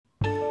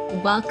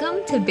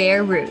Welcome to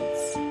Bare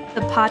Roots,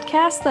 the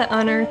podcast that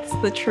unearths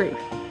the truth.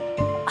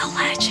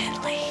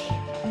 Allegedly.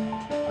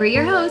 We're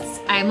your hosts.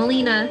 I'm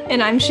Elina.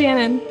 And I'm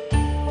Shannon.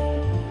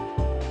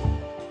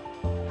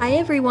 Hi,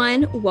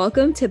 everyone.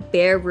 Welcome to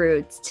Bare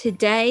Roots.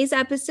 Today's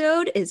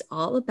episode is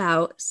all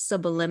about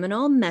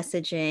subliminal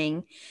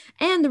messaging.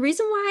 And the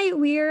reason why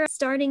we're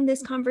starting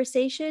this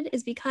conversation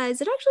is because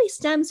it actually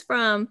stems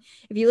from,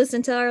 if you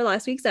listen to our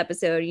last week's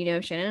episode,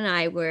 Shannon and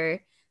I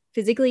were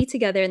physically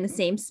together in the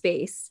same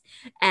space.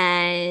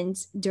 And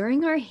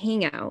during our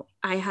hangout,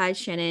 I had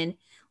Shannon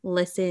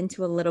listen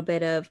to a little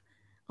bit of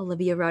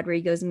Olivia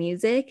Rodrigo's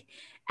music.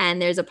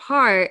 And there's a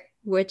part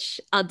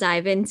which I'll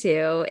dive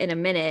into in a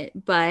minute,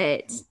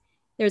 but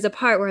there's a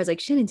part where I was like,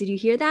 Shannon, did you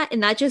hear that?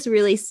 And that just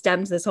really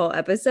stems this whole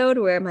episode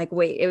where I'm like,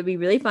 wait, it would be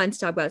really fun to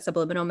talk about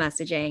subliminal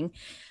messaging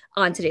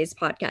on today's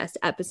podcast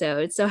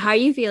episode. So how are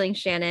you feeling,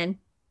 Shannon?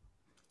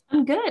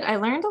 I'm good. I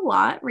learned a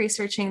lot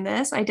researching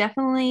this. I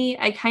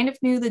kind of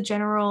knew the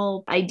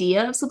general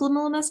idea of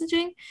subliminal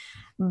messaging,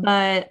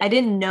 but I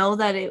didn't know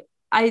that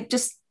I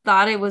just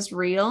thought it was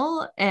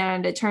real.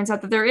 And it turns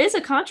out that there is a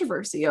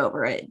controversy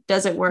over it.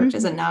 Does it work?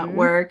 Does it not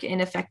work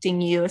in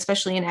affecting you,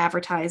 especially in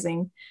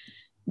advertising?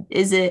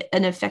 Is it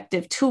an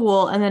effective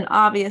tool? And then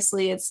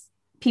obviously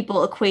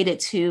people equate it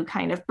to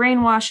kind of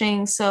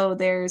brainwashing. So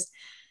there's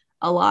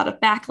a lot of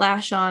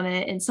backlash on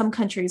it, and some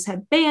countries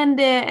have banned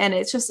it, and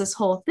it's just this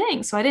whole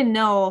thing. So I didn't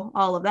know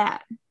all of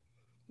that.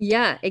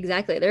 Yeah,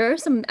 exactly. There are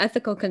some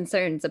ethical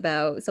concerns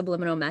about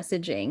subliminal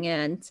messaging,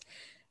 and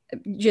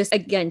just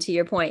again, to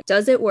your point,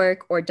 does it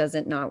work or does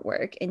it not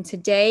work? And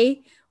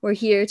today we're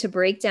here to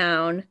break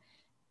down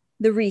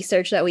the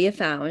research that we have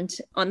found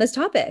on this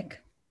topic.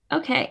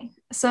 Okay,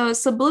 so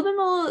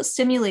subliminal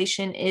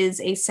stimulation is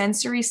a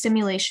sensory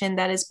stimulation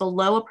that is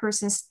below a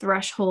person's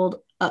threshold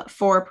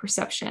for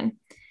perception.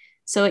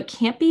 So it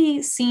can't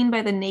be seen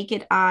by the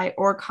naked eye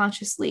or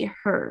consciously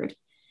heard.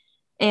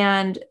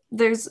 And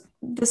there's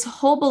this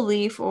whole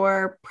belief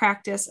or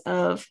practice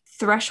of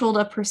threshold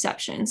of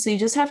perception. So you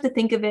just have to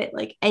think of it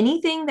like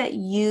anything that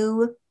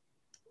you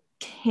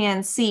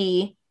can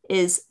see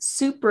is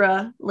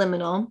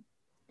supraliminal.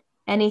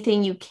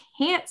 Anything you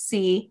can't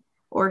see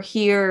or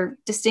hear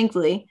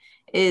distinctly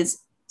is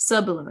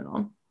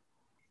subliminal.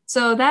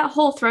 So that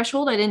whole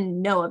threshold I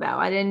didn't know about.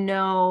 I didn't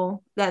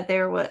know that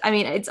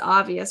it's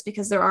obvious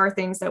because there are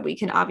things that we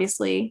can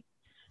obviously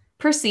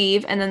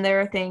perceive, and then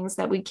there are things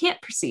that we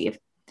can't perceive.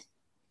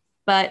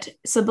 But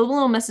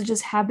subliminal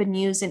messages have been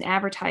used in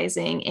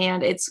advertising,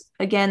 and it's,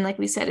 again, like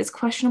we said, it's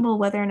questionable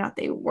whether or not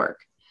they work.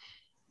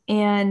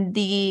 And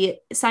the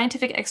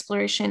scientific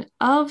exploration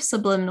of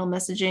subliminal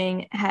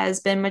messaging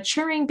has been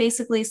maturing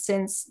basically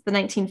since the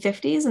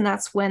 1950s, and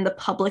that's when the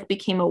public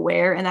became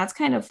aware, and that's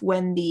kind of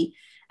when the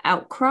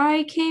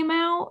outcry came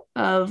out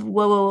of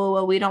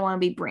whoa, we don't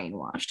want to be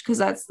brainwashed, because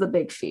that's the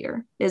big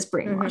fear, is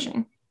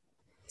brainwashing.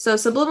 So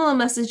subliminal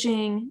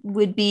messaging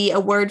would be a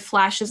word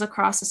flashes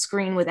across a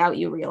screen without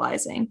you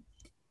realizing.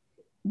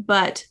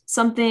 But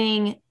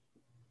something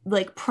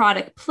like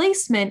product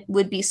placement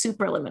would be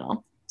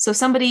supraliminal. So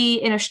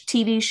somebody in a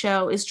TV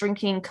show is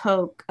drinking a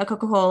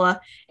Coca-Cola,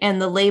 and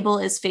the label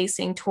is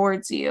facing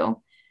towards you.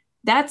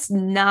 That's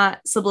not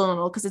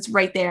subliminal because it's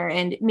right there.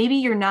 And maybe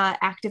you're not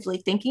actively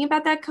thinking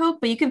about that Coke,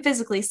 but you can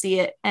physically see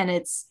it and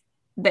it's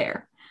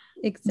there.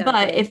 Exactly.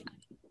 But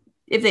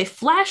if they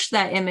flash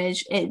that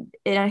image, and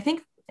I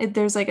think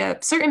there's like a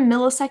certain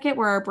millisecond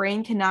where our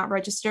brain cannot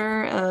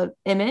register an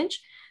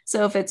image.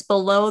 So if it's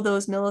below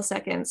those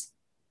milliseconds,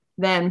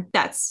 then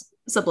that's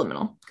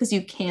subliminal because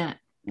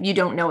you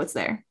don't know it's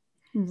there.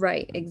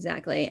 Right,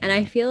 exactly. And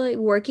I feel like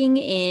working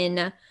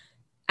in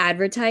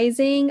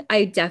advertising,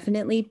 I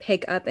definitely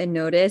pick up and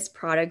notice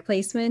product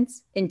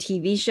placements in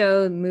TV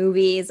shows,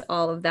 movies,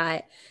 all of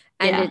that.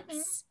 And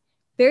It's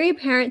very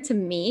apparent to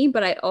me,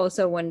 but I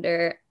also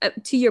wonder,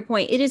 to your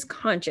point, it is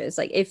conscious.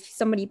 Like if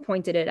somebody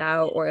pointed it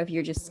out, or if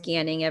you're just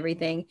scanning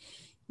everything,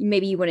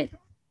 maybe you wouldn't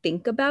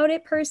think about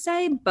it per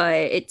se, but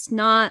it's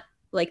not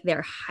like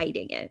they're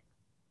hiding it.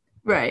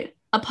 Right.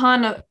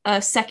 Upon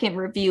a second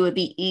review, it'd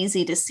be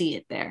easy to see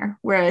it there.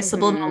 Whereas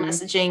subliminal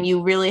messaging,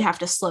 you really have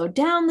to slow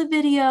down the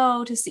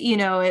video to see,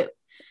 it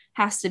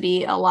has to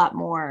be a lot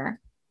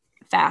more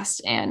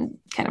fast and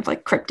kind of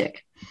like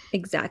cryptic.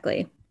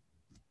 Exactly.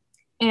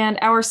 And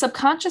our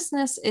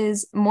subconsciousness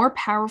is more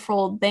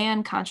powerful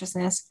than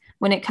consciousness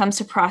when it comes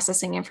to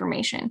processing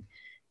information.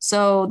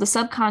 So the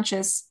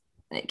subconscious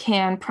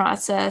can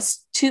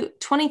process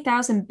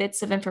 20,000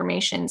 bits of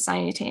information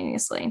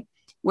simultaneously,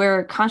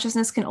 where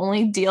consciousness can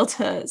only deal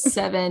to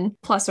 7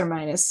 plus or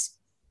minus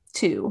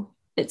 2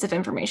 bits of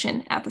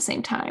information at the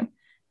same time.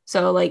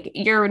 So like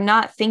you're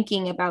not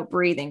thinking about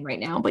breathing right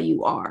now, but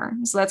you are.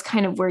 So that's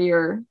kind of where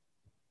your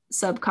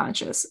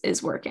subconscious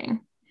is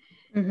working.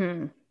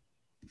 Mm-hmm.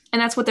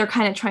 And that's what they're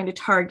kind of trying to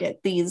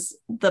target,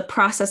 the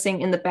processing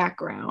in the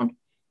background,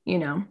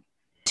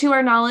 To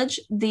our knowledge,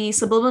 the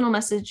subliminal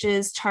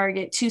messages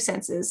target 2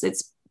 senses.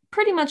 It's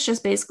pretty much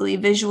just basically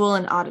visual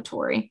and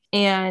auditory.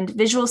 And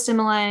visual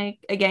stimuli,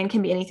 again,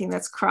 can be anything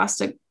that's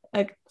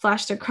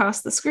flashed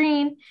across the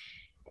screen.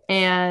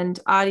 And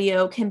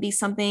audio can be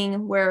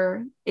something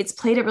where it's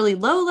played at really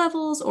low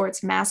levels, or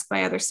it's masked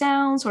by other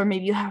sounds, or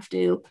maybe you have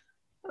to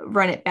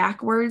run it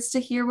backwards to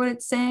hear what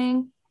it's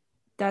saying.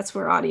 That's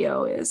where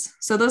audio is.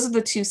 So those are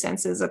the two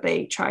senses that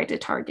they try to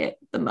target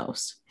the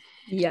most.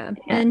 Yeah.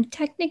 And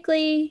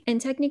technically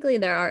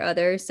there are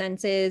other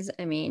senses.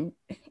 I mean,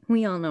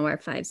 we all know our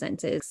five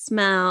senses: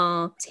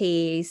 smell,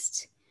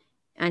 taste,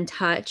 and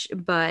touch,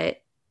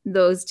 but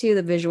those two,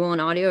 the visual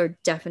and audio, are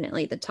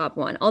definitely the top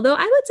one. Although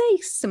I would say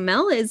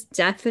smell is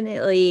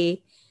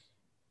definitely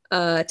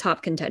a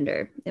top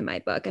contender in my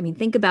book. I mean,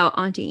 think about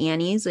Auntie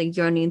Annie's, like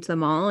you're running into the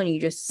mall and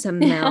you just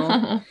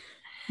smell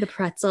the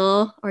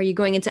pretzel, or you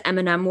going into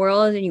M&M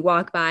World and you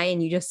walk by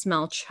and you just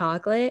smell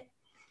chocolate.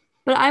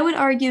 But I would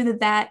argue that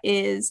that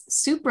is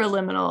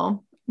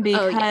supraliminal,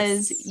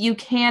 because yes. you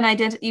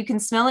can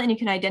smell it and you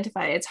can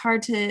identify it. It's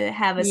hard to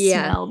have a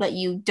smell that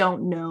you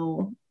don't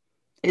know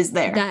is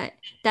there.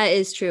 That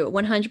is true.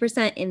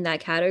 100% in that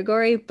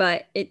category,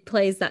 but it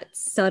plays that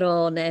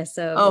subtleness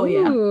of,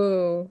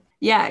 ooh.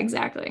 Yeah,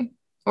 exactly.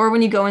 Or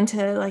when you go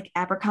into like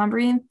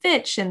Abercrombie and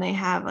Fitch and they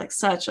have like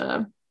such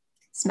a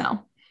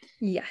smell.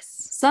 Yes.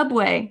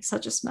 Subway,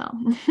 such a smell.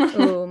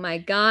 Oh my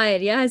God.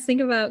 Yes.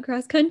 Think about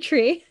cross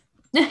country.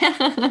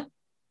 I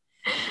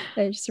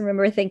just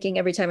remember thinking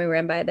every time we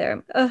ran by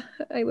there,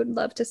 I would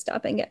love to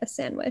stop and get a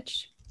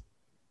sandwich.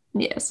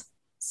 Yes.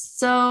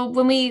 So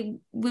when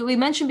we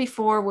mentioned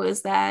before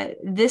was that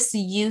this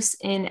use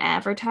in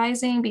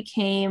advertising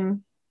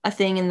became a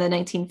thing in the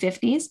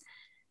 1950s.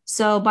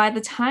 So by the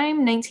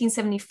time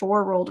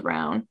 1974 rolled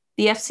around,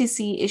 the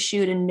FCC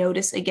issued a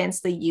notice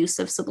against the use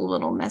of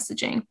subliminal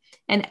messaging.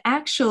 And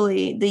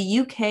actually, the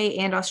UK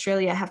and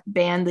Australia have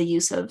banned the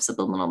use of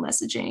subliminal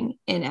messaging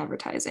in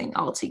advertising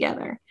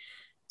altogether.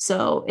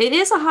 So it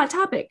is a hot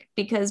topic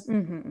because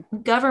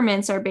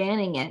governments are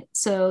banning it.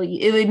 So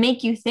it would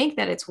make you think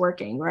that it's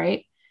working,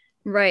 right?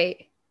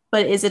 Right.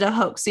 But is it a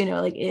hoax?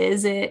 Like,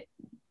 is it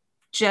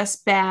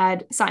just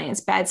bad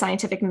science, bad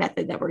scientific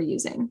method that we're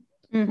using?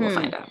 We'll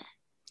find out.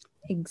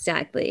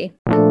 Exactly.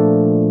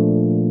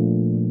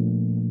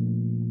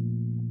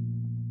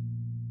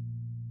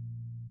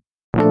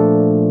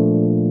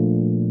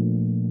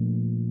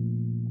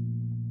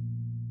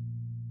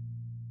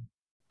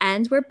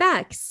 And we're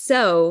back.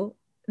 So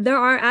there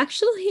are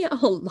actually a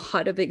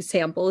lot of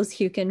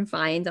examples you can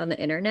find on the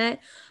internet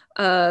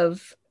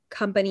of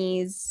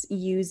companies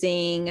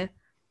using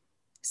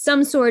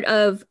some sort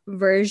of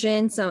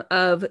version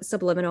of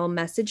subliminal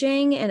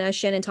messaging. And as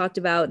Shannon talked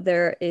about,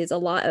 there is a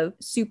lot of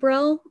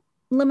supraliminal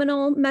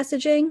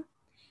messaging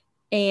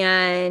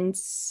and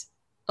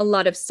a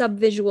lot of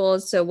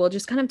subvisuals. So we'll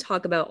just kind of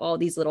talk about all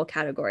these little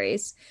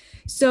categories.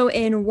 So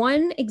in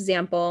one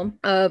example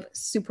of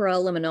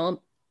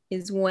supraliminal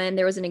is when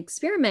there was an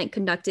experiment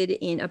conducted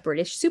in a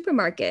British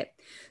supermarket.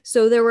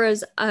 So there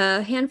was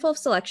a handful of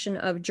selection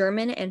of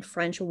German and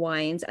French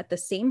wines at the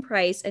same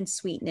price and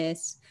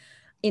sweetness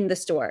in the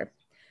store.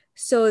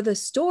 So the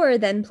store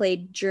then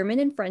played German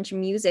and French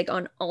music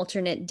on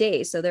alternate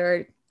days. So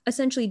they're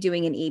essentially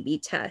doing an A/B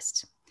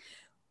test.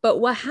 But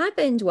what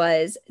happened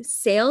was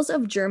sales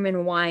of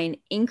German wine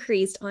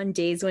increased on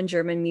days when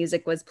German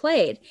music was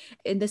played.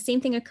 And the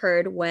same thing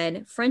occurred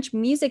when French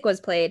music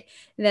was played.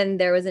 Then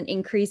there was an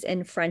increase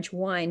in French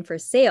wine for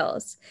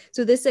sales.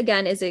 So this,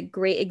 again, is a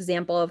great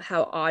example of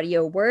how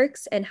audio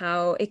works and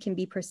how it can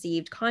be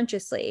perceived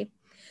consciously.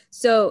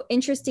 So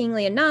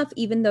interestingly enough,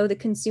 even though the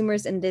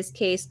consumers in this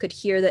case could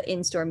hear the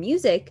in-store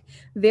music,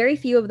 very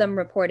few of them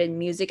reported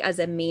music as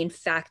a main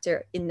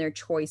factor in their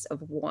choice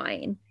of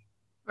wine.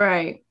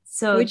 Right.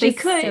 So which is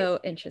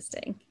so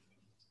interesting.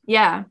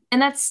 Yeah.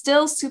 And that's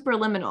still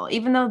supraliminal,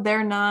 even though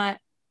they're not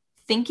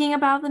thinking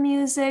about the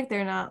music.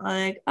 They're not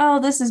like, oh,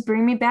 this is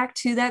bringing me back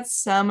to that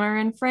summer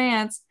in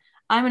France.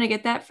 I'm going to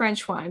get that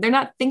French wine. They're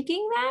not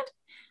thinking that,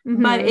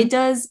 but it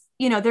does,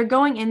 they're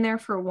going in there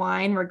for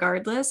wine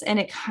regardless. And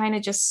it kind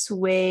of just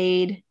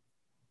swayed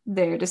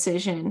their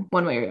decision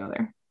one way or the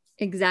other.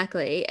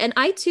 Exactly. And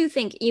I too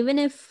think even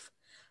if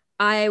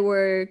I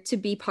were to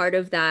be part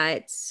of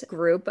that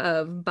group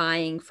of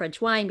buying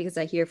French wine because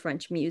I hear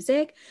French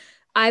music,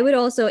 I would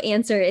also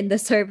answer in the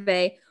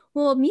survey,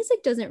 well,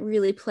 music doesn't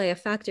really play a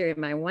factor in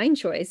my wine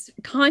choice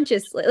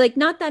consciously. Like,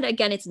 not that,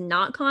 again, it's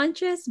not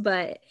conscious,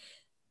 but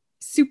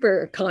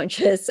super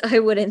conscious. I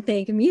wouldn't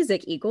think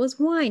music equals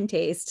wine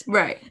taste.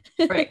 Right.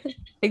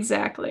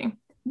 Exactly.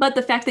 But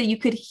the fact that you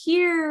could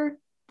hear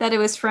that it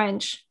was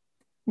French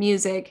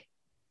music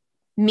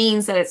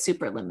means that it's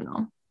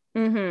supraliminal.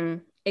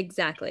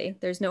 Exactly.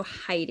 There's no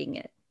hiding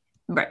it.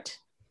 Right.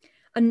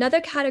 Another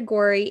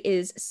category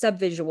is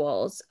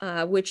subvisuals,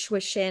 which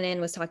was Shannon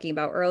was talking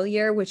about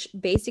earlier, which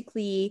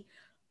basically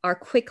are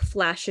quick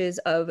flashes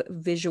of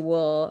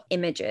visual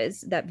images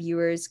that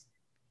viewers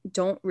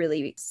don't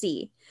really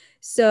see.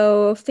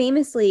 So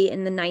famously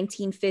in the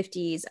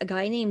 1950s, a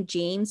guy named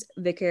James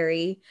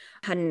Vickery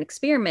had an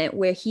experiment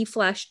where he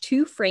flashed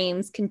 2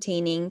 frames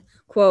containing,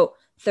 quote,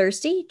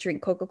 thirsty,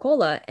 drink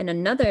Coca-Cola. And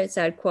another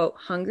said, quote,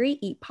 hungry,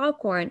 eat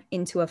popcorn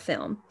into a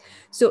film.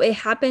 So it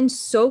happened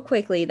so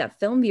quickly that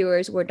film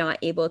viewers were not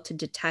able to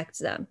detect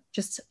them.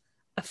 Just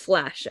a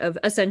flash of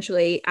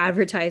essentially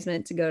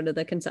advertisement to go to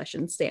the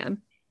concession stand.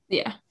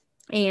 Yeah.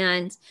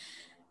 And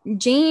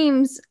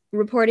James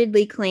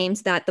reportedly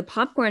claims that the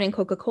popcorn and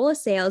Coca-Cola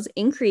sales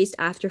increased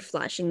after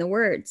flashing the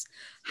words.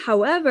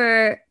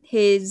 However,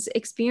 his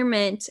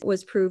experiment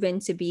was proven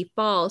to be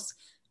false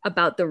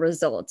about the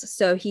results.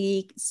 So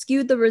he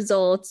skewed the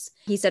results.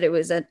 He said it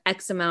was an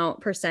X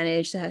amount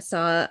percentage that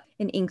saw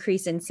an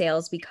increase in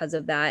sales because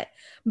of that.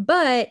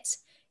 But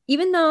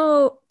even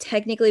though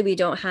technically we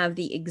don't have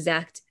the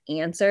exact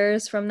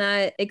answers from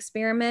that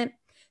experiment,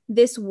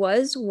 this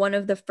was one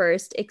of the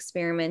first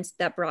experiments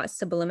that brought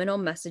subliminal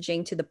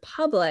messaging to the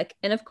public.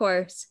 And of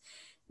course,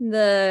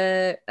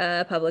 the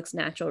public's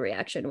natural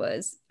reaction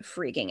was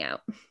freaking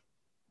out.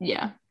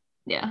 Yeah.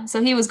 Yeah.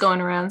 So he was going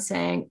around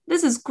saying,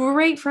 this is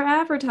great for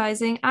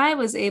advertising. I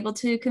was able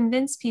to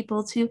convince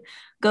people to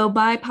go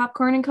buy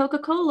popcorn and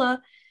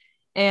Coca-Cola.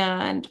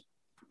 And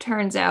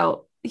turns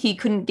out he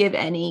couldn't give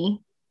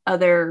any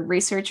other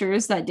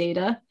researchers that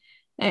data.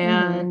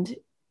 And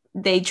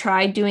they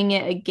tried doing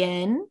it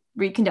again,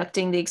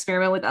 reconducting the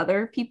experiment with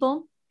other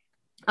people,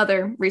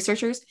 other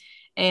researchers,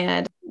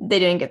 and they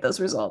didn't get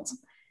those results.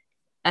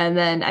 And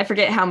then I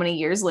forget how many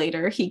years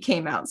later he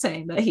came out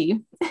saying that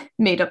he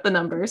made up the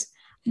numbers.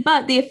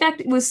 But the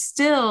effect was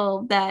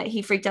still that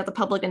he freaked out the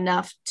public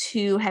enough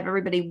to have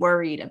everybody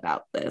worried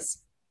about this.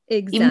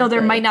 Exactly. Even though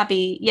there might not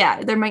be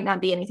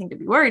anything to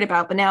be worried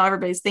about, but now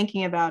everybody's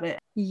thinking about it.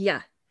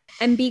 Yeah.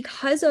 And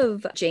because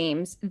of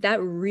James,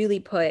 that really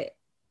put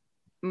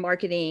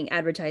marketing,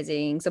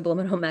 advertising,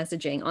 subliminal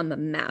messaging on the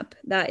map.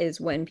 That is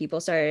when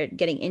people started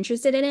getting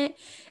interested in it.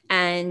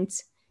 And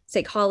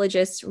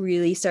psychologists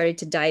really started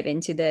to dive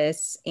into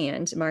this,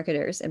 and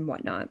marketers and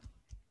whatnot.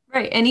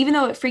 Right. And even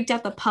though it freaked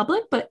out the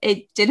public, but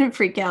it didn't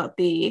freak out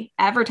the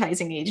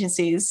advertising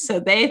agencies.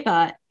 So they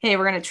thought, hey,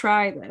 we're going to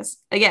try this.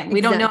 Again,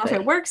 we don't know if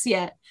it works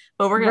yet,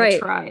 but we're going to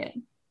try it.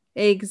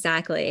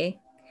 Exactly.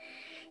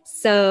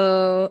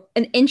 So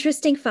an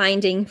interesting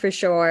finding for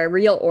sure,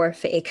 real or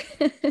fake.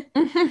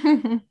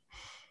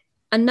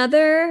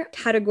 Another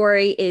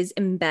category is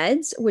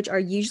embeds, which are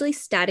usually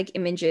static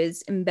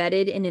images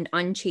embedded in an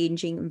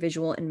unchanging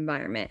visual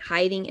environment,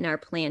 hiding in our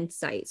planned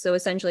site. So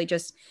essentially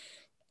just,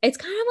 it's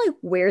kind of like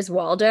Where's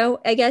Waldo,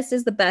 I guess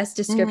is the best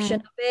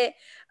description of it.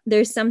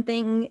 There's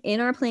something in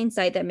our plain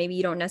sight that maybe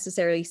you don't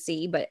necessarily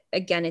see, but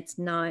again, it's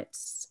not,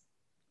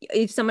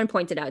 if someone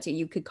pointed out to you,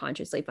 you could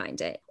consciously find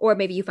it, or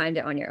maybe you find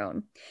it on your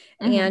own.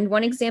 And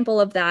one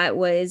example of that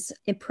was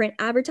in print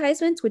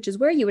advertisements, which is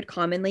where you would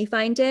commonly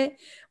find it,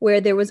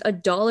 where there was a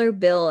dollar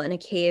bill in a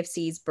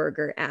KFC's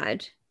burger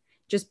ad,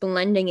 just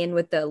blending in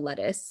with the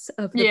lettuce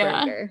of the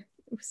burger.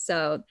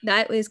 So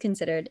that was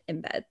considered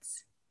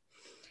embeds.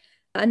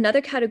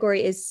 Another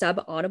category is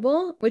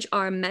subaudible, which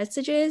are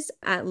messages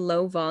at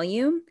low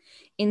volume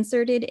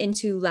inserted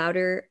into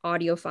louder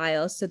audio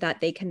files so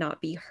that they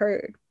cannot be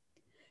heard.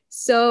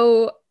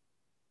 So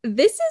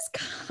this is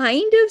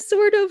kind of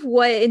sort of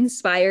what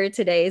inspired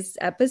today's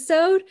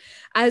episode.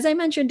 As I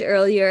mentioned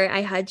earlier,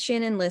 I had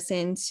Shannon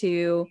listen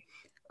to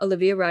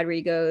Olivia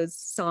Rodrigo's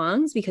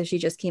songs because she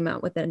just came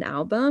out with an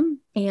album.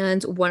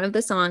 And one of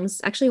the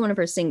songs, actually one of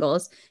her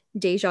singles,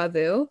 Deja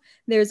Vu,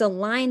 there's a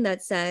line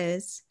that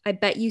says, I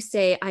bet you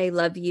say I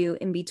love you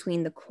in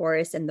between the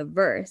chorus and the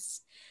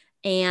verse.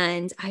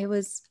 And I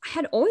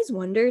had always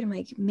wondered, I'm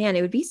like, man,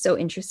 it would be so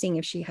interesting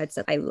if she had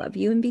said I love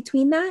you in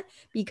between that,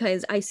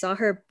 because I saw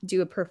her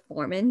do a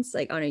performance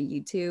like on a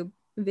YouTube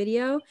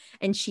video,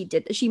 and she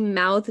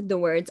mouthed the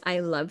words I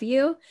love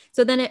you.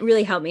 So then it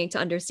really helped me to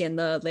understand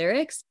the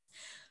lyrics.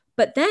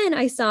 But then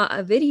I saw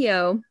a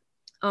video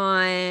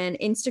on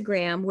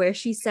Instagram where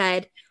she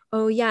said,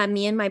 oh yeah,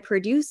 me and my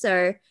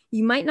producer,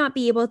 you might not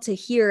be able to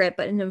hear it,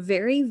 but in a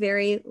very,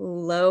 very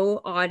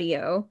low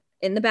audio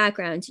in the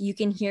background, you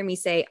can hear me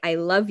say, I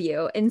love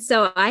you. And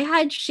so I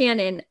had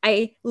Shannon,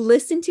 I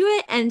listened to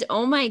it, and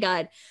oh my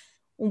God,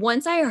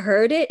 once I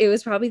heard it, it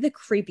was probably the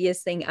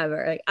creepiest thing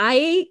ever. Like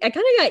I kind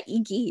of got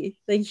icky,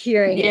 like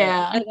hearing it.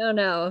 I don't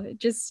know,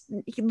 just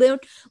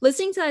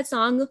listening to that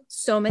song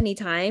so many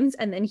times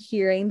and then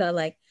hearing the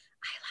like,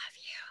 I love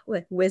you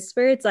with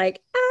whisper, it's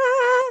like, ah.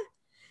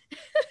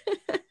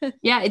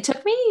 Yeah, it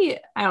took me,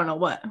 I don't know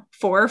what,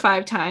 4 or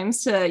 5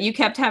 times you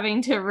kept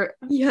having to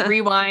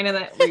rewind and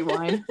then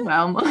rewind.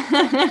 Well,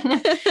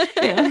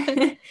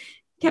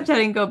 kept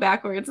having to go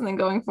backwards and then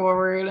going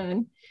forward.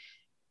 And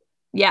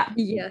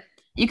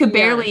you could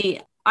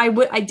barely,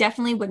 I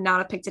definitely would not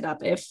have picked it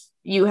up if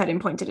you hadn't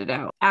pointed it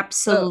out.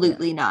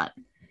 Absolutely not.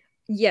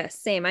 Yes,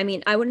 same. I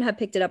mean, I wouldn't have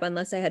picked it up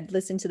unless I had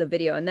listened to the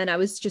video. And then I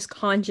was just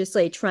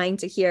consciously trying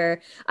to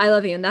hear, I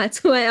love you. And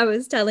that's why I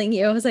was telling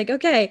you, I was like,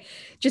 okay,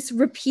 just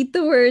repeat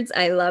the words,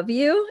 I love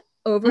you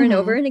over and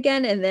over and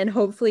again. And then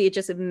hopefully it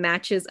just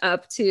matches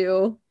up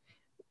to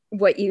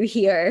what you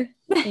hear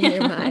in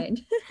your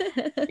mind.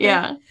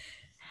 Yeah.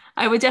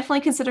 I would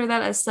definitely consider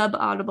that a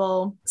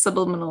subaudible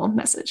subliminal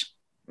message.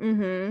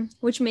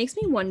 Which makes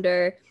me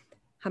wonder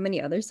how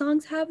many other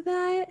songs have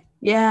that.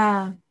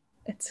 Yeah.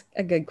 It's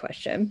a good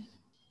question.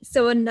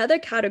 So another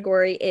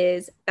category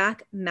is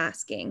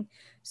backmasking.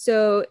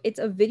 So it's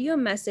a video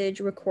message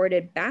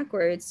recorded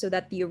backwards so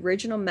that the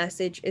original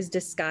message is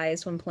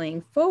disguised when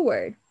playing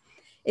forward.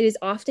 It is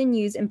often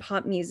used in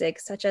pop music,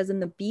 such as in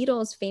the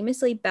Beatles'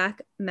 famously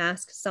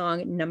backmasked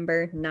song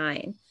Number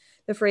 9.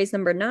 The phrase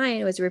number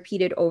 9 was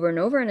repeated over and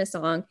over in a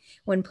song.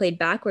 When played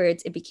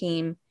backwards, it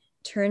became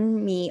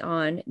Turn Me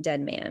On,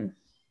 Dead Man.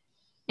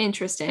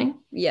 Interesting.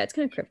 Yeah, it's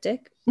kind of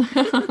cryptic.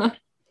 I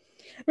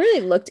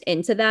really looked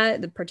into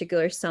the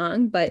particular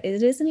song, but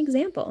it is an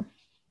example.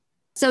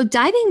 So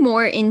diving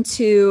more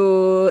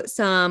into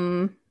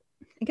some,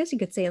 I guess you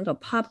could say, a little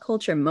pop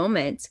culture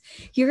moments.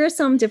 Here are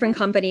some different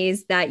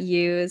companies that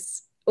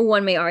use,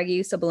 one may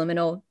argue,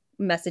 subliminal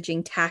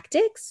messaging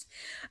tactics.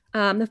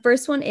 The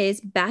first one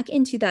is back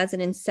in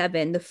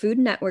 2007, the Food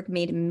Network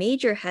made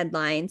major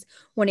headlines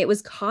when it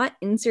was caught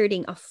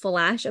inserting a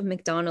flash of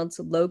McDonald's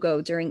logo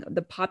during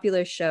the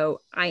popular show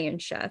Iron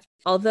Chef,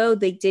 although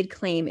they did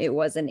claim it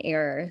was an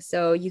error.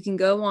 So you can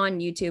go on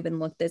YouTube and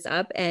look this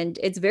up. And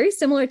it's very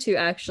similar to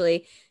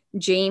actually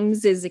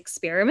James's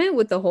experiment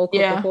with the whole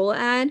Coca-Cola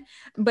ad,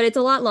 but it's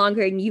a lot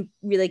longer and you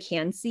really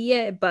can see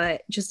it,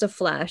 but just a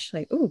flash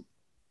like, oh,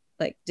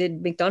 like,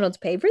 did McDonald's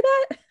pay for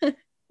that?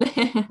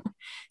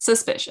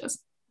 Suspicious.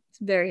 It's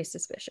very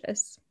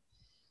suspicious.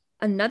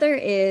 Another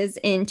is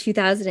in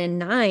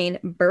 2009,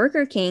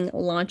 Burger King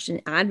launched an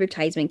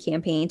advertisement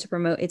campaign to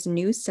promote its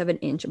new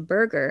 7-inch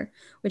burger,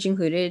 which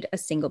included a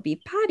single beef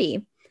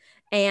patty.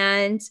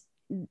 And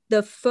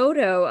the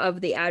photo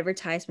of the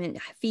advertisement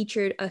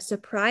featured a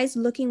surprised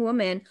looking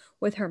woman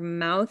with her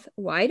mouth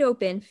wide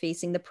open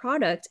facing the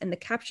product, and the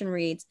caption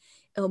reads,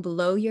 "It'll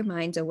blow your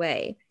mind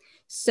away."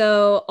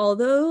 So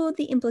although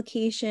the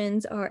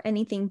implications are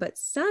anything but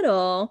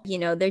subtle,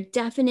 they're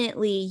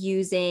definitely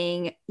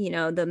using,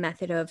 the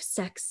method of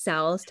sex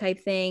sells type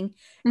thing.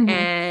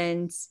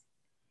 And,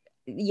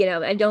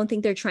 I don't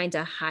think they're trying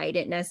to hide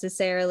it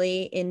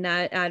necessarily in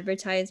that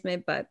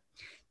advertisement, but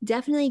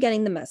definitely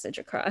getting the message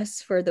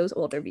across for those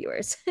older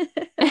viewers.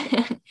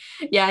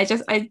 Yeah,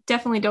 I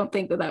definitely don't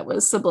think that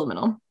was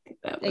subliminal.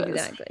 That was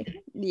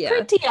exactly. Yeah.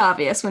 Pretty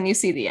obvious when you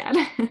see the ad.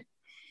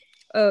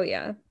 Oh,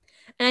 yeah.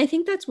 And I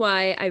think that's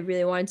why I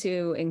really wanted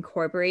to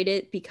incorporate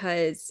it,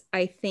 because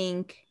I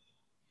think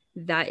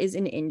that is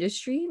an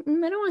industry. I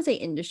don't want to say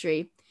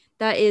industry.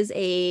 That is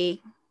a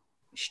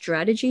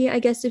strategy, I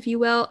guess, if you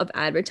will, of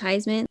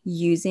advertisement,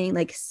 using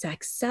like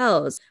sex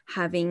sells,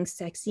 having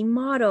sexy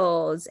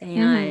models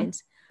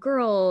and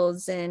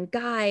girls and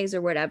guys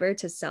or whatever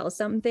to sell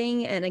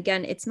something. And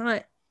again, it's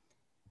not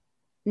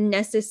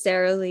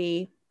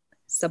necessarily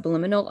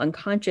subliminal,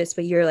 unconscious,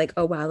 but you're like,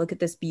 oh, wow, look at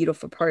this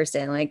beautiful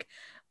person. Like,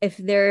 if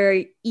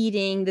they're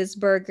eating this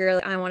burger,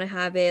 like, I want to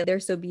have it. They're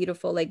so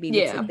beautiful. Like, maybe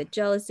it's like the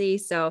jealousy.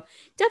 So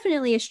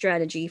definitely a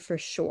strategy for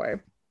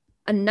sure.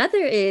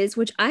 Another is,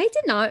 which I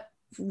did not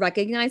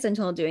recognize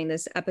until doing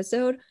this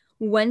episode,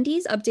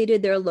 Wendy's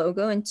updated their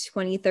logo in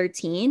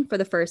 2013 for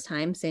the first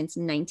time since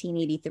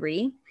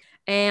 1983.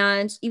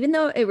 And even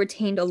though it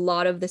retained a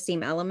lot of the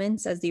same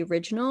elements as the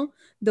original,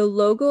 the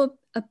logo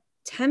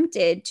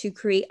attempted to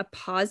create a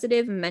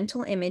positive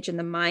mental image in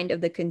the mind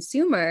of the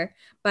consumer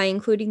by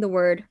including the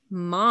word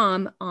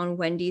mom on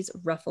Wendy's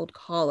ruffled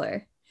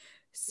collar.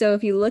 So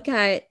if you look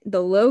at the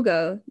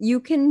logo,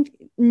 you can,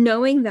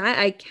 knowing that,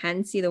 I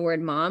can see the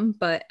word mom,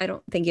 but I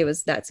don't think it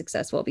was that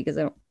successful because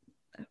I don't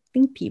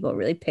think people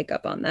really pick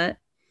up on that.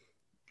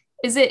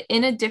 Is it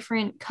in a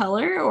different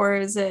color or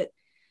is it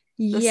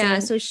yeah,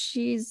 same? So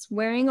she's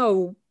wearing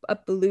a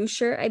blue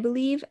shirt, I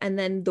believe, and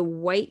then the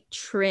white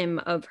trim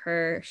of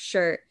her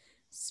shirt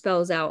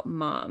spells out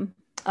mom.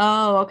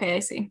 Oh, okay, I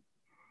see.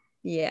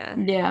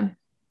 Yeah.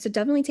 So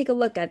definitely take a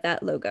look at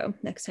that logo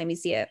next time you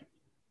see it.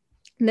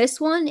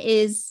 This one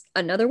is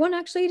another one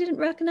actually I didn't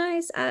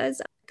recognize as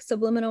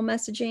subliminal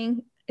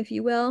messaging, if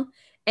you will.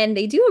 And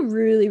they do a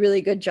really, really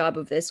good job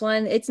of this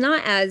one. It's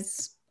not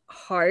as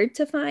hard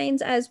to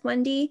find as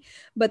Wendy,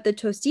 but the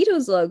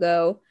Tostitos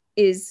logo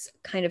is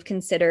kind of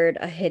considered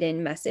a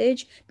hidden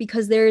message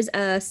because there's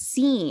a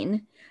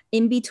scene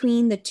in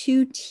between the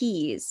two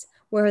T's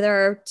where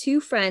there are two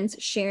friends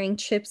sharing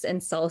chips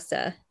and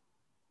salsa,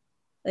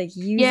 like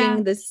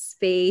using the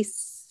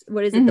space.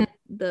 What is it?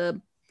 The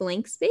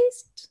blank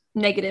space?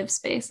 Negative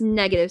space.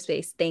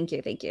 Thank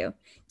you.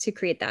 To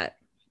create that.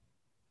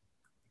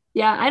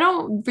 Yeah, I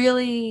don't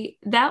really,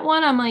 that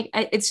one, I'm like,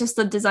 it's just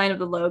the design of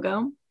the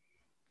logo.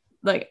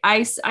 Like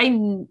I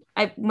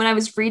when I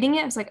was reading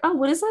it, I was like, oh,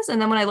 what is this?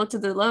 And then when I looked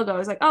at the logo, I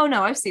was like, oh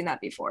no, I've seen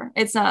that before.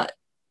 It's not,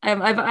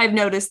 I've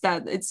noticed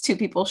that it's two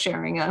people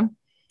sharing a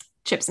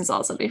chips and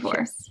salsa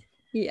before.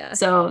 Yeah.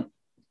 So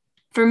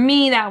for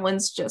me, that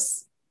one's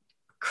just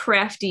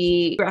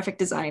crafty graphic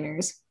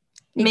designers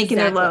making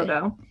their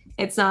logo.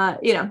 It's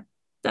not,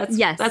 that's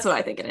what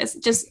I think it is.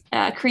 Just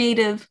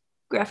creative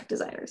graphic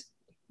designers.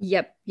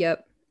 Yep.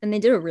 And they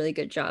did a really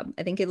good job.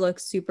 I think it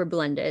looks super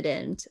blended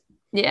and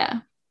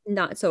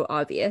not so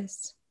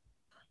obvious.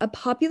 A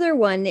popular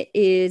one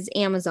is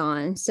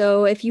Amazon.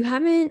 So if you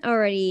haven't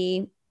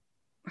already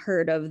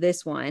heard of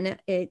this one,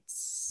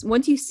 it's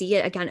once you see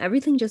it, again,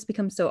 everything just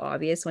becomes so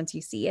obvious once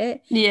you see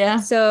it. Yeah.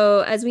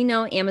 So as we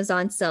know,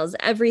 Amazon sells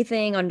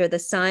everything under the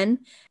sun.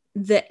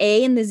 The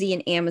A and the Z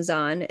in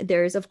Amazon,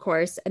 there's of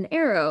course an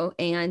arrow.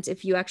 And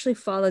if you actually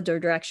follow the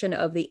direction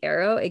of the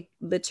arrow, it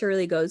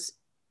literally goes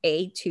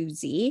A to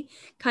Z,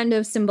 kind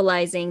of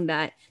symbolizing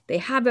that they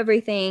have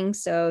everything.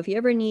 So if you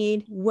ever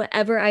need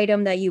whatever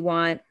item that you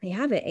want, they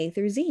have it A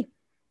through Z.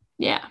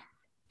 Yeah.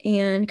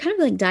 And kind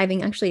of like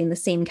diving actually in the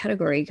same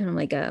category, kind of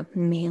like a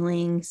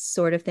mailing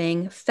sort of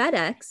thing.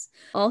 FedEx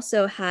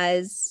also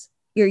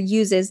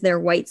uses their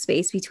white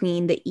space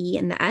between the E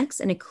and the X,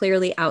 and it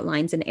clearly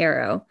outlines an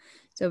arrow.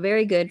 So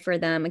very good for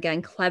them.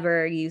 Again,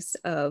 clever use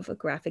of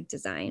graphic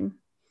design.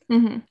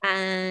 Mm-hmm.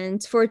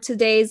 And for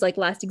today's like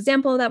last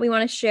example that we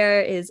want to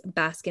share is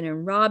Baskin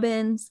and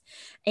Robbins.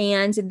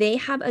 And they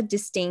have a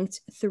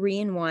distinct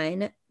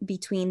 3-in-1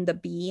 between the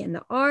B and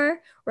the R,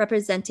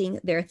 representing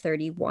their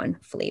 31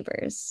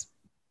 flavors.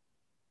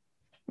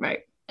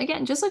 Right.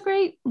 Again, just a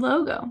great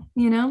logo,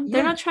 you know?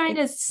 They're not trying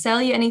to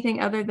sell you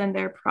anything other than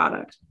their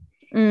product.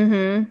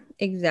 Mm-hmm.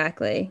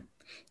 Exactly.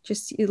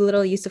 Just a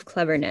little use of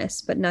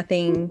cleverness, but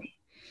nothing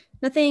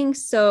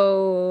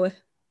so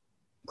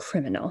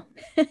criminal.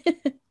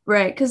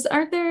 Right, because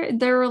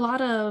there are a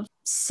lot of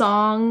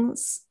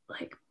songs,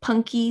 like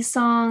punky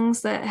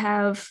songs that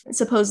have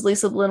supposedly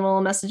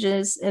subliminal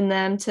messages in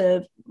them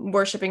to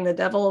worshiping the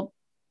devil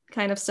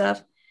kind of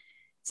stuff.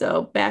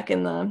 So back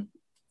in the,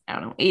 I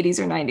don't know, 80s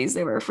or 90s,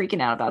 they were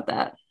freaking out about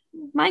that.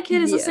 My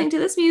kid is listening to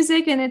this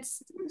music and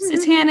it's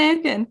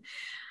satanic and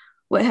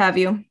what have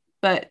you.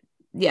 But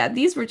yeah,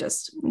 these were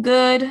just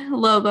good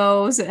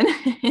logos and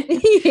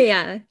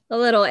yeah, a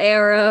little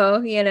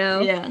arrow, you know.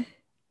 Yeah.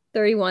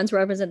 31s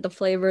represent the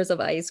flavors of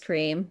ice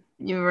cream.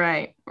 You're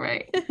right.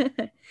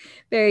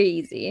 Very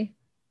easy.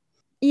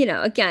 You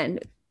know, again,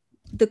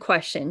 the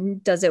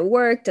question, does it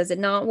work? Does it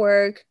not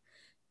work?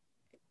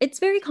 It's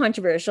very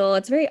controversial.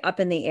 It's very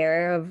up in the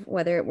air of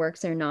whether it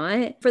works or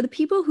not. For the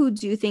people who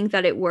do think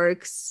that it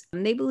works,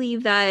 they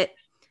believe that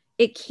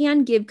it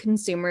can give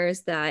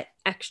consumers that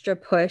extra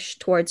push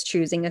towards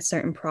choosing a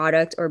certain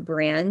product or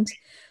brand,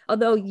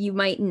 although you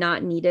might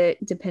not need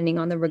it depending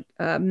on the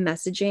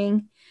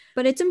messaging.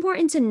 But it's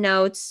important to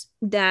note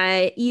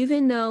that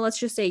even though, let's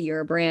just say you're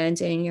a brand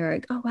and you're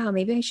like, oh, wow,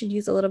 maybe I should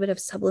use a little bit of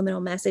subliminal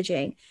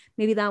messaging.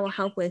 Maybe that will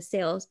help with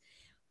sales.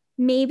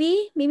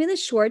 Maybe in the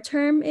short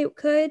term it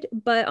could,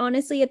 but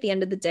honestly, at the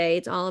end of the day,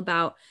 it's all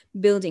about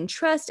building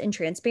trust and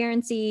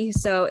transparency.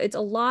 So it's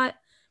a lot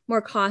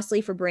more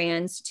costly for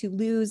brands to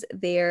lose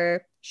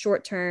their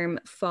short-term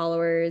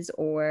followers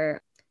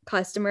or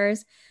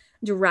customers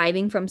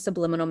deriving from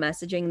subliminal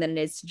messaging than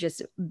it is to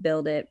just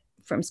build it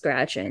from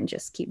scratch and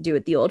just do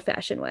it the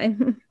old-fashioned way.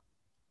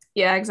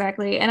 Yeah,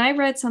 exactly. And I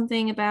read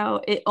something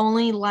about it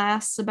only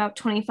lasts about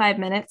 25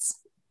 minutes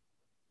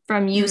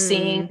from you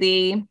seeing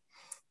the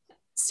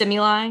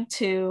stimuli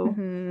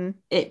to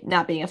it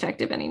not being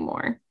effective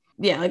anymore.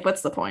 Yeah, like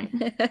what's the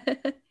point?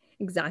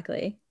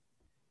 Exactly.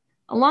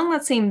 Along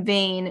that same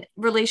vein,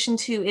 relation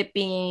to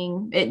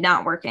it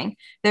not working,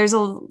 there's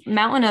a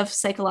mountain of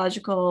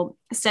psychological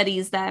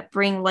studies that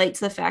bring light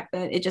to the fact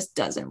that it just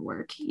doesn't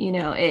work. You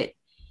know,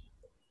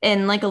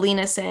 and like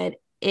Elina said,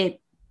 it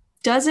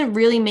doesn't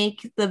really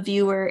make the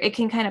viewer, it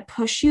can kind of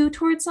push you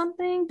towards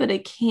something, but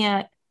it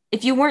can't,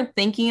 if you weren't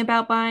thinking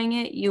about buying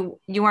it, you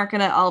aren't going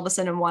to all of a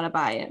sudden want to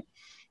buy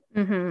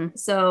it.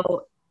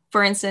 So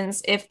for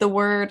instance, if the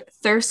word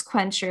thirst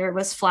quencher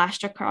was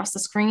flashed across the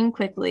screen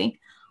quickly,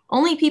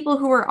 only people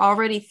who were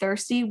already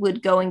thirsty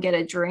would go and get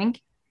a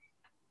drink.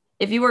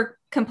 If you were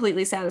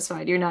completely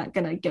satisfied, you're not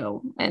going to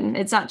go, and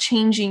it's not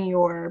changing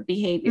your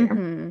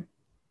behavior.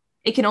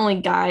 It can only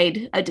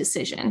guide a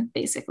decision,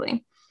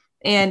 basically.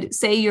 And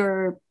say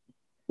you're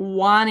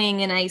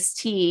wanting an iced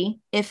tea,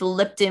 if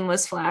Lipton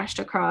was flashed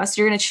across,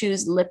 you're going to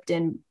choose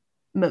Lipton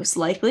most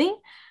likely.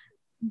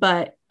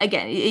 But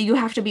again, you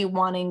have to be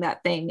wanting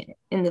that thing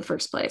in the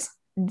first place.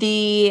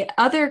 The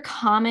other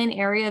common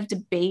area of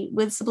debate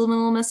with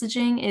subliminal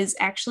messaging is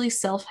actually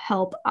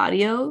self-help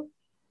audio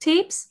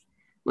tapes,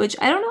 which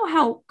I don't know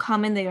how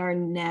common they are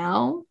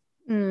now.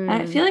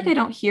 I feel like I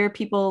don't hear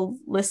people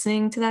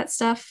listening to that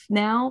stuff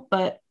now,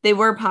 but they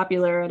were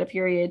popular at a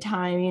period of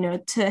time, you know,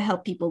 to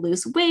help people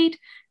lose weight,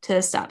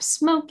 to stop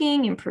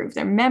smoking, improve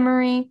their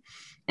memory,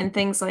 and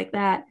things like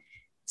that.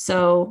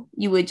 So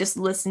you would just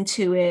listen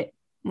to it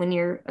when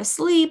you're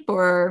asleep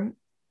or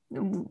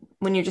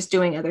when you're just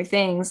doing other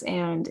things,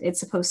 and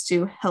it's supposed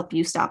to help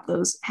you stop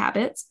those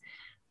habits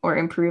or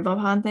improve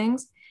upon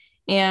things.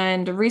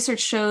 And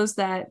research shows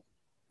that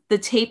the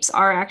tapes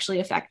are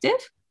actually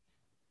effective,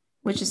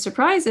 which is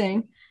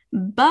surprising,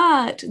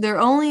 but they're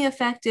only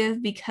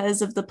effective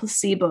because of the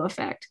placebo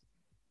effect.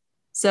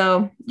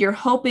 So you're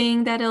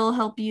hoping that it'll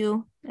help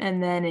you,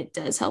 and then it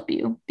does help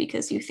you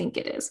because you think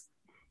it is.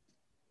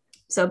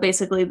 So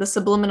basically the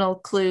subliminal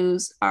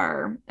cues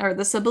are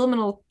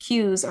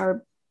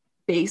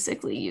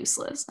basically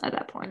useless at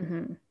that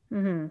point.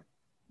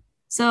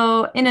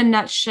 So, in a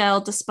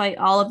nutshell, despite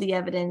all of the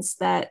evidence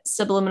that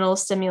subliminal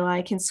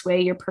stimuli can sway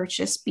your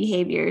purchase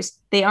behaviors,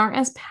 they aren't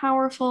as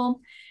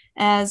powerful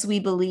as we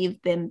believe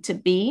them to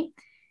be.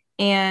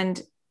 And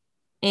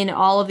in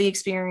all of the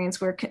experiments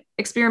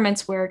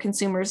where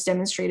consumers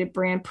demonstrated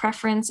brand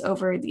preference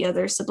over the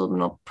other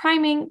subliminal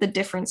priming, the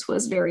difference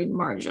was very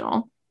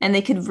marginal. And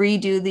they could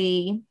redo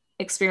the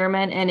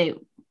experiment and it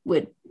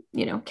would,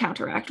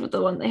 counteract with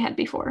the one they had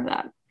before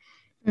that.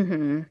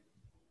 Mm-hmm.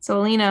 So,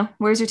 Elina,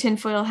 where's your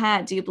tinfoil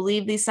hat? Do you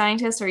believe these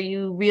scientists? Or are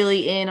you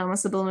really in on the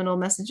subliminal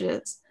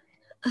messages?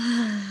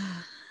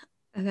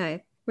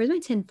 Okay, where's my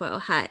tinfoil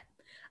hat?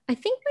 I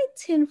think my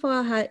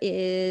tinfoil hat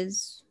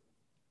is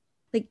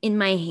like in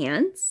my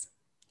hands.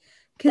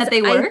 That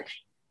they work?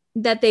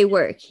 That they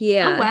work,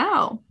 yeah. Oh,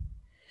 wow.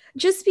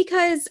 Just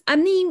because, I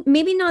mean,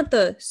 maybe not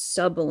the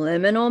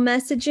subliminal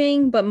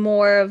messaging, but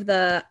more of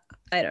the,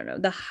 I don't know,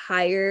 the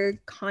higher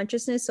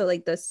consciousness. So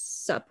like the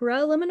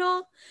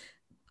supraliminal.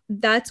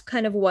 That's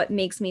kind of what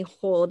makes me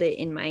hold it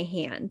in my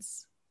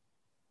hands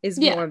is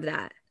more of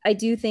that. I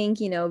do think,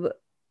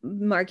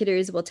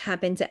 marketers will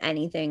tap into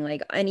anything,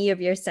 like any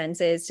of your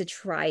senses to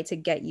try to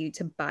get you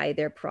to buy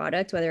their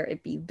product, whether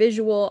it be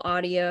visual,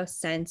 audio,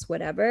 sense,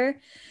 whatever.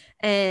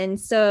 And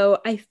so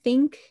I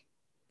think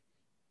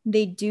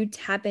they do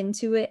tap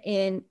into it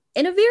in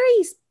a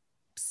very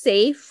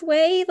safe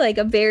way, like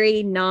a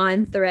very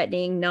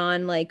non-threatening,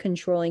 like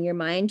controlling your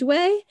mind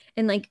way.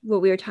 And like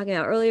what we were talking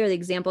about earlier, the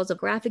examples of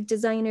graphic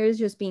designers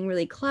just being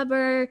really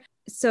clever.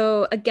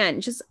 So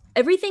again, just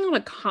everything on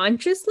a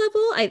conscious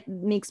level,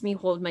 makes me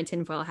hold my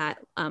tinfoil hat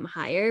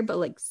higher. But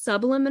like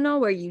subliminal,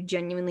 where you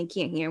genuinely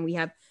can't hear and we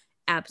have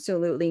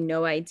absolutely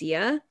no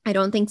idea, I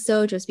don't think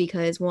so. Just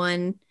because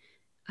one,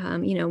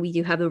 we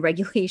do have a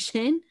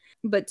regulation,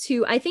 but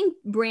two, I think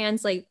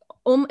brands like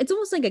it's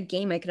almost like a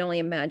game. I can only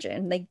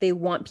imagine. Like they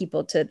want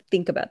people to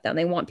think about them.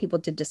 They want people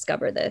to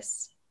discover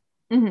this.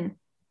 Mm-hmm.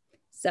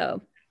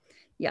 So,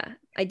 yeah,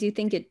 I do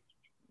think it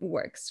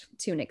works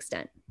to an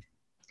extent.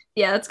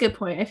 Yeah, that's a good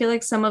point. I feel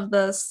like some of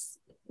the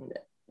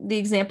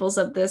examples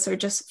of this are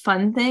just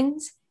fun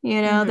things.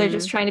 They're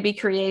just trying to be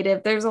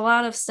creative. There's a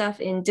lot of stuff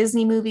in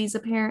Disney movies,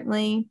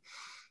 apparently.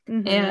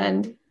 Mm-hmm.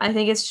 And I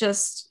think it's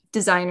just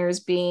designers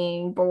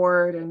being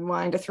bored and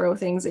wanting to throw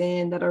things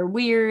in that are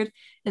weird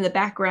in the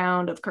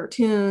background of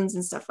cartoons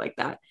and stuff like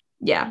that.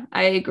 Yeah,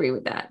 I agree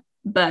with that.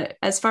 But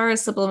as far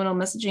as subliminal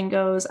messaging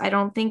goes, I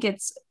don't think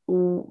it's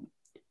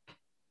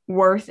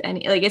worth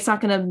any, like it's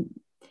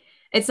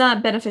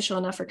not beneficial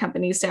enough for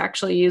companies to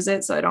actually use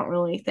it. So I don't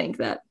really think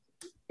that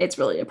it's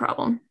really a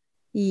problem.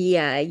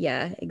 Yeah,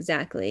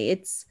 exactly.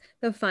 It's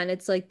the fun.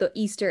 It's like the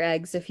Easter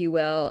eggs, if you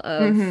will,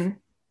 of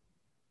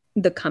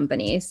the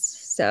companies.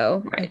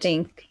 So right. I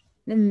think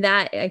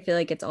that I feel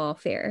like it's all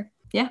fair.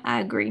 Yeah, I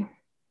agree.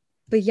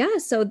 But yeah,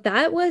 so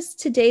that was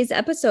today's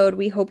episode.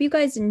 We hope you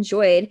guys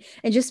enjoyed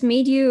and just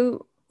made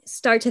you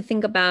start to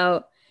think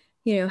about,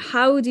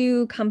 how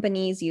do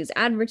companies use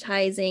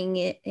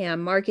advertising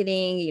and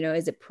marketing?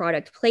 Is it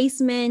product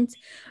placement?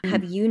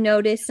 Have you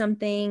noticed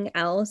something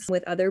else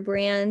with other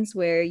brands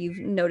where you've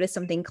noticed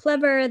something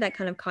clever that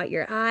kind of caught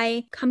your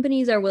eye?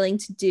 Companies are willing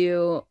to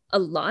do a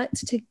lot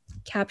to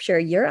capture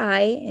your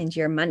eye and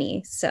your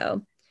money.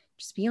 So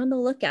just be on the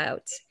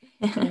lookout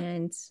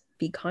and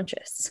be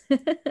conscious.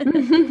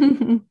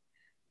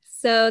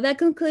 So that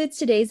concludes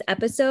today's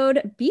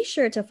episode. Be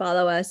sure to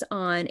follow us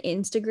on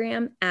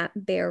Instagram at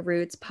Bare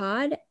Roots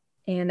Pod,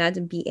 and that's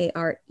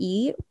BARE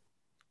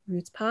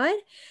Roots Pod.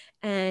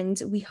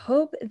 And we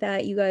hope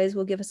that you guys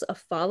will give us a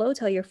follow,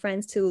 tell your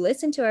friends to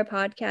listen to our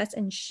podcast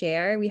and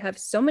share. We have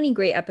so many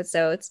great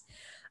episodes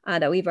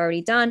that we've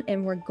already done,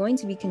 and we're going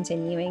to be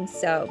continuing.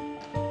 So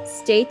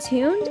stay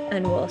tuned,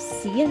 and we'll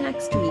see you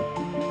next week.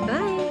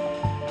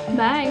 Bye.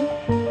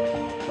 Bye.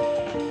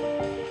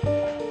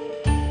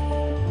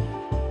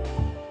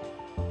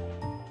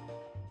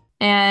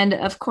 And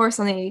of course,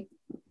 in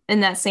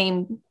that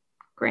same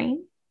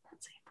grain,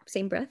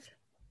 same breath,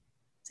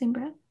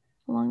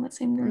 along that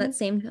same grain,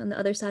 on the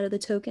other side of the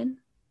token,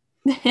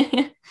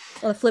 on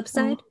the flip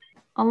side,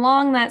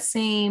 along that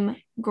same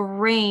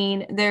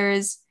grain,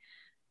 there's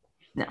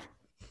no.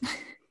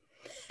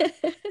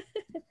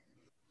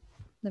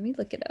 Let me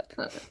look it up.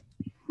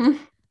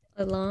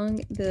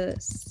 Along the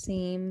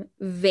same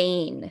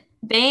vein.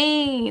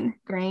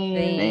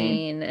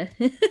 Grain.